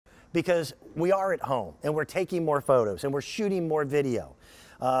because we are at home and we're taking more photos and we're shooting more video.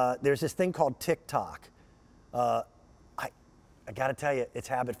 There's this thing called TikTok. I got to tell you, it's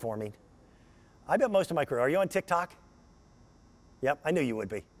habit forming. I bet most of my career, are you on TikTok? Yep, I knew you would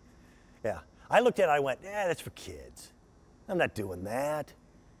be. Yeah. I looked at it, I went, yeah, that's for kids. I'm not doing that.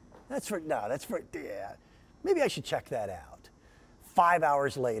 Yeah. Maybe I should check that out. 5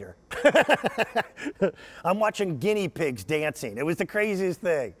 hours later, I'm watching guinea pigs dancing. It was the craziest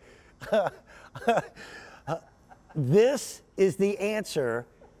thing. This is the answer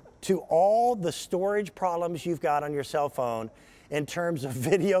to all the storage problems you've got on your cell phone in terms of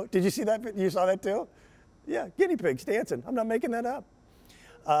video. Did you see that? You saw that too? Yeah, guinea pigs dancing. I'm not making that up.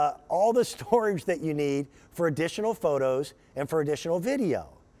 All the storage that you need for additional photos and for additional video.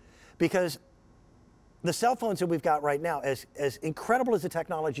 Because the cell phones that we've got right now, as incredible as the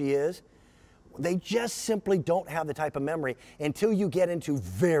technology is, they just simply don't have the type of memory until you get into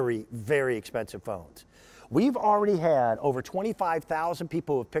very, very expensive phones. We've already had over 25,000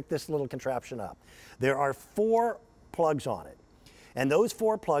 people who have picked this little contraption up. There are 4 plugs on it. And those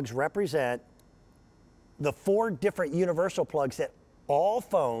 4 plugs represent the 4 different universal plugs that all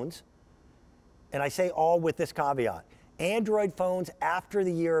phones, and I say all with this caveat, Android phones after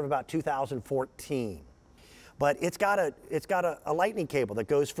the year of about 2014. But it's got a lightning cable that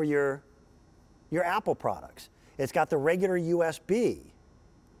goes for your Apple products. It's got the regular USB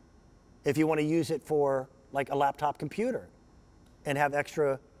if you want to use it for like a laptop computer and have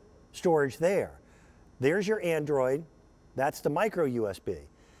extra storage there. There's your Android. That's the micro USB.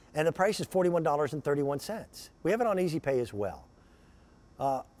 And the price is $41.31. We have it on Easy Pay as well.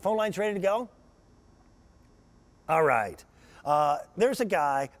 Phone lines ready to go? All right. There's a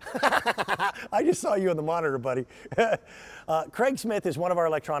guy. I just saw you on the monitor, buddy. Craig Smith is one of our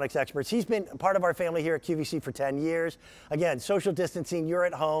electronics experts. He's been part of our family here at QVC for 10 years. Again, social distancing, you're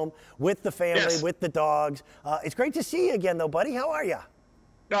at home with the family, Yes. with the dogs. It's great to see you again, though, buddy. How are you?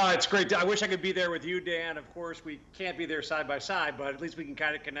 No, it's great. I wish I could be there with you, Dan. Of course, we can't be there side by side, but at least we can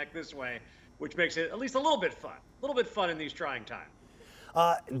kind of connect this way, which makes it at least a little bit fun. A little bit fun in these trying times.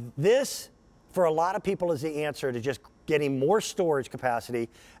 This, for a lot of people, is the answer to just getting more storage capacity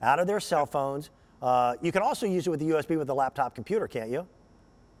out of their cell phones. You can also use it with the USB with a laptop computer, can't you?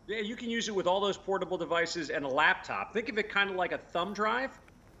 Yeah, you can use it with all those portable devices and a laptop. Think of it kind of like a thumb drive.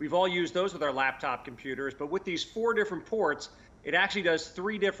 We've all used those with our laptop computers, but with these 4 different ports, it actually does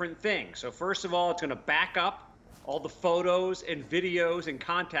 3 different things. So first of all, it's going to back up all the photos and videos and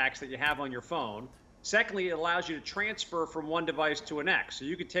contacts that you have on your phone. Secondly, it allows you to transfer from one device to the next. So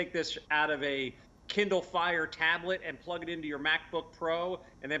you could take this out of a Kindle Fire tablet and plug it into your MacBook Pro,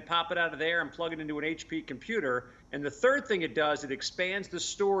 and then pop it out of there and plug it into an HP computer. And the third thing it does, it expands the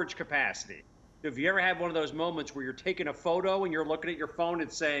storage capacity. If you ever had one of those moments where you're taking a photo and you're looking at your phone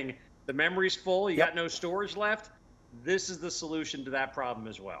and saying, the memory's full, you got no storage left, this is the solution to that problem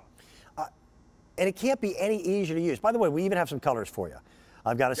as well. And it can't be any easier to use. By the way, we even have some colors for you.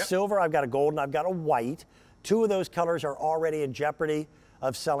 I've got a silver, I've got a gold, and I've got a white. 2 of those colors are already in jeopardy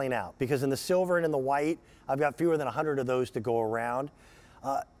of selling out because in the silver and in the white, I've got fewer than 100 of those to go around.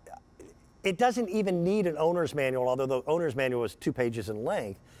 It doesn't even need an owner's manual, although the owner's manual is 2 pages in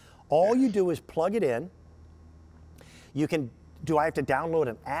length. All you do is plug it in. You can, do I have to download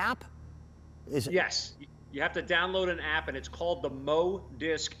an app? Yes. You have to download an app, and it's called the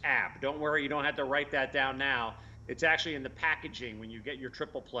MoDisc app. Don't worry, you don't have to write that down now. It's actually in the packaging when you get your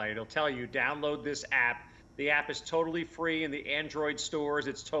triple play. It'll tell you, download this app. The app is totally free in the Android stores.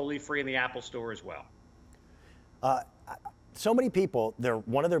 It's totally free in the Apple store as well. So many people,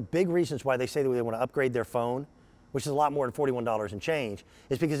 one of their big reasons why they say that they want to upgrade their phone, which is a lot more than $41 and change,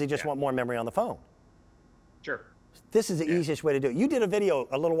 is because they just want more memory on the phone. Sure. This is the easiest way to do it. You did a video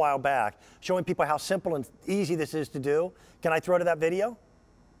a little while back showing people how simple and easy this is to do. Can I throw to that video?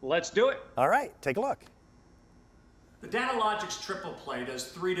 Let's do it. All right, take a look. The DataLogixx Triple Play does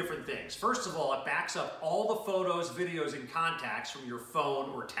 3 different things. First of all, it backs up all the photos, videos, and contacts from your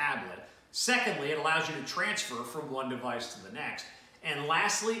phone or tablet. Secondly, it allows you to transfer from one device to the next. And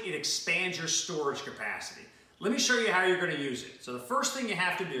lastly, it expands your storage capacity. Let me show you how you're going to use it. So the first thing you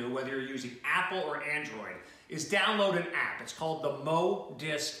have to do, whether you're using Apple or Android, is download an app. It's called the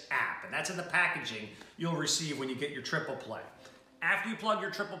MoDisc app, and that's in the packaging you'll receive when you get your Triple Play. After you plug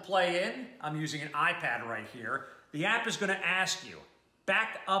your Triple Play in, I'm using an iPad right here, the app is going to ask you,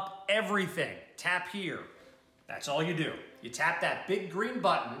 back up everything. Tap here. That's all you do. You tap that big green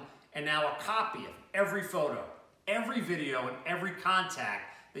button, and now a copy of every photo, every video, and every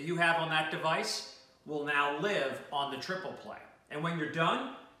contact that you have on that device will now live on the Triple Play. And when you're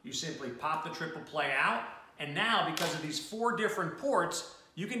done, you simply pop the Triple Play out, and now, because of these 4 different ports,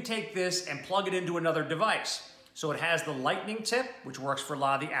 you can take this and plug it into another device. So it has the lightning tip, which works for a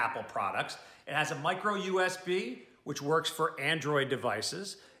lot of the Apple products. It has a micro USB, which works for Android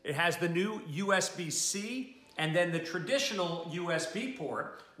devices. It has the new USB-C, and then the traditional USB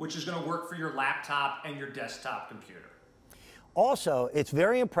port, which is going to work for your laptop and your desktop computer. Also, it's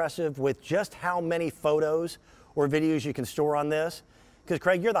very impressive with just how many photos or videos you can store on this. Because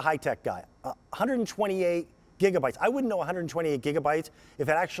Craig, you're the high-tech guy. 128 gigabytes. I wouldn't know 128 gigabytes if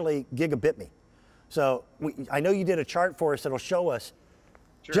it actually gigabit me. So I know you did a chart for us that'll show us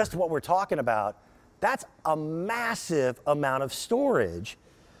just what we're talking about. That's a massive amount of storage.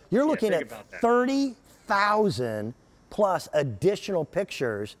 You're looking at 30,000 plus additional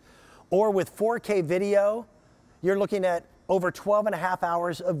pictures, or with 4K video, you're looking at over 12 and a half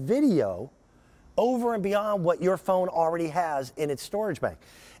hours of video over and beyond what your phone already has in its storage bank.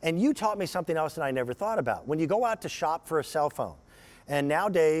 And you taught me something else that I never thought about. When you go out to shop for a cell phone, and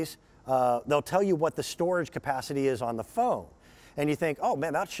nowadays they'll tell you what the storage capacity is on the phone, and you think, oh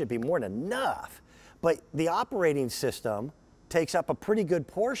man, that should be more than enough. But the operating system takes up a pretty good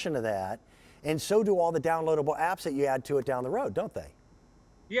portion of that, and so do all the downloadable apps that you add to it down the road, don't they?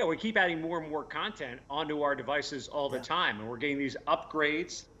 Yeah, we keep adding more and more content onto our devices all the time, and we're getting these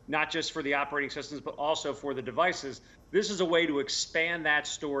upgrades, not just for the operating systems, but also for the devices. This is a way to expand that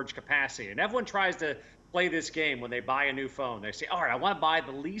storage capacity. And everyone tries to play this game when they buy a new phone. They say, all right, I want to buy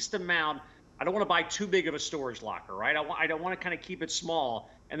the least amount. I don't want to buy too big of a storage locker, right? I don't want to kind of keep it small.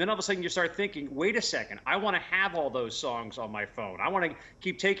 And then all of a sudden you start thinking, wait a second, I want to have all those songs on my phone. I want to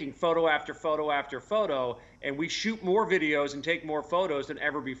keep taking photo after photo after photo, and we shoot more videos and take more photos than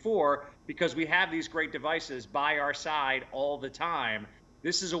ever before because we have these great devices by our side all the time.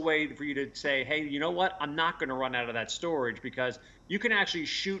 This is a way for you to say, hey, you know what? I'm not going to run out of that storage, because you can actually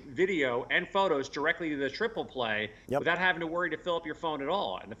shoot video and photos directly to the triple play without having to worry to fill up your phone at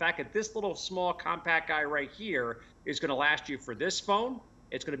all. And the fact that this little small compact guy right here is going to last you for this phone,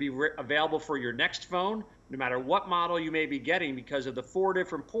 it's going to be available for your next phone, no matter what model you may be getting, because of the 4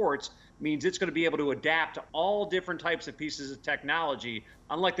 different ports, means it's going to be able to adapt to all different types of pieces of technology.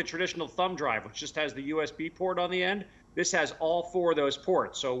 Unlike the traditional thumb drive, which just has the USB port on the end, this has all 4 of those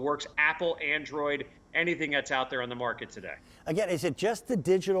ports. So it works Apple, Android, anything that's out there on the market today. Again, is it just the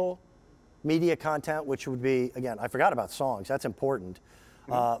digital media content, which would be, again, I forgot about songs, that's important.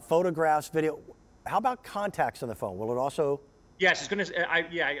 Photographs, video. How about contacts on the phone? Will it also? Yes, it's going to,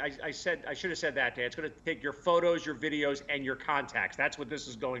 I should have said that, Dan. It's going to take your photos, your videos, and your contacts. That's what this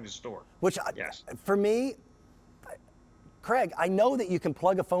is going to store. Which, for me, Craig, I know that you can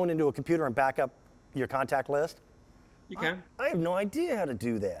plug a phone into a computer and back up your contact list. You can. I have no idea how to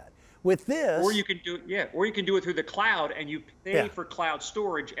do that. With this. Or you can do or you can do it through the cloud, and you pay for cloud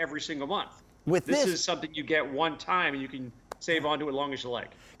storage every single month. With this is something you get one time, and you can save onto it as long as you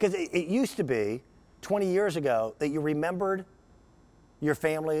like. Because it used to be 20 years ago that you remembered your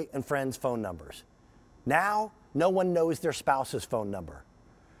family and friends' phone numbers. Now, no one knows their spouse's phone number.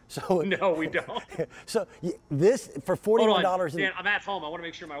 So no, we don't. So this for $41. Dan, I'm at home. I want to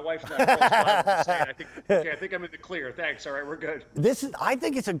make sure my wife's not close by. I think I'm in the clear. Thanks. All right, we're good. I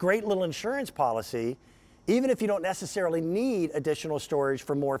think it's a great little insurance policy, even if you don't necessarily need additional storage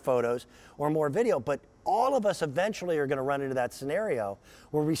for more photos or more video. But all of us eventually are going to run into that scenario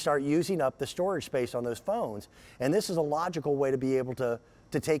where we start using up the storage space on those phones. And this is a logical way to be able to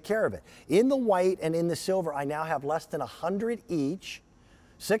take care of it. In the white and in the silver, I now have less than 100 each.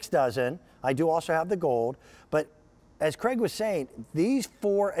 6 dozen. I do also have the gold, but as Craig was saying, these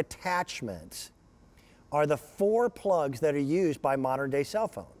 4 attachments are the 4 plugs that are used by modern day cell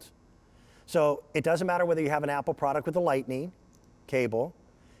phones. So it doesn't matter whether you have an Apple product with a lightning cable,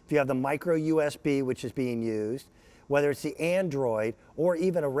 if you have the micro USB, which is being used, whether it's the Android or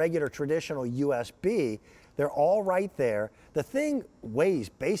even a regular traditional USB, they're all right there. The thing weighs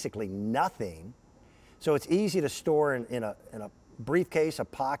basically nothing, so it's easy to store in a briefcase, a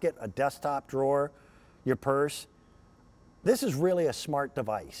pocket, a desktop drawer, your purse. This is really a smart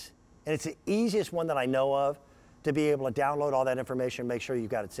device. And it's the easiest one that I know of to be able to download all that information and make sure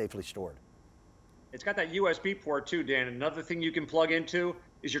you've got it safely stored. It's got that USB port too, Dan. Another thing you can plug into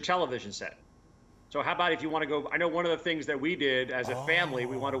is your television set. So how about if you want to go, I know one of the things that we did as a family,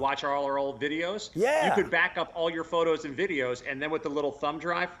 we want to watch all our old videos. Yeah. You could back up all your photos and videos, and then with the little thumb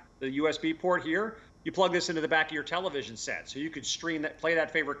drive, the USB port here, you plug this into the back of your television set. So you could stream that, play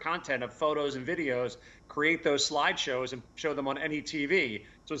that favorite content of photos and videos, create those slideshows and show them on any TV.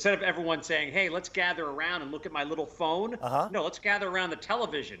 So instead of everyone saying, hey, let's gather around and look at my little phone, no, let's gather around the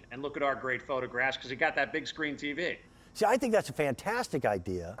television and look at our great photographs because you got that big screen TV. See, I think that's a fantastic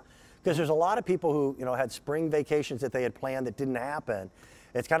idea because there's a lot of people who, had spring vacations that they had planned that didn't happen.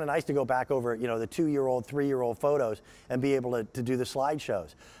 It's kind of nice to go back over, you know, the 2-year-old, 3-year-old photos and be able to do the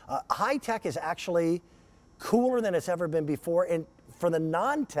slideshows. High tech is actually cooler than it's ever been before. And for the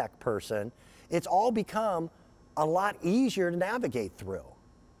non-tech person, it's all become a lot easier to navigate through.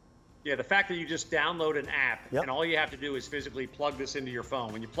 Yeah, the fact that you just download an app Yep. and all you have to do is physically plug this into your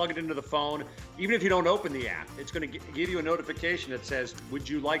phone. When you plug it into the phone, even if you don't open the app, it's going to give you a notification that says, would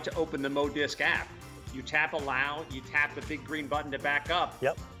you like to open the MoDisc app? You tap allow, you tap the big green button to back up.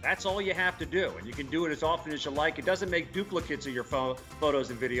 Yep. That's all you have to do. And you can do it as often as you like. It doesn't make duplicates of your photos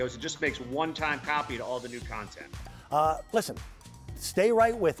and videos. It just makes one-time copy to all the new content. Listen, stay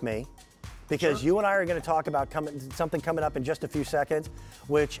right with me, because Sure. you and I are going to talk about something coming up in just a few seconds,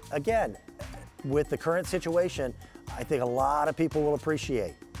 which, again, with the current situation, I think a lot of people will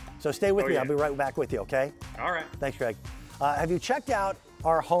appreciate. So stay with me. Yeah. I'll be right back with you, okay? All right. Thanks, Greg. Have you checked out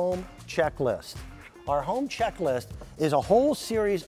our home checklist? Our home checklist is a whole series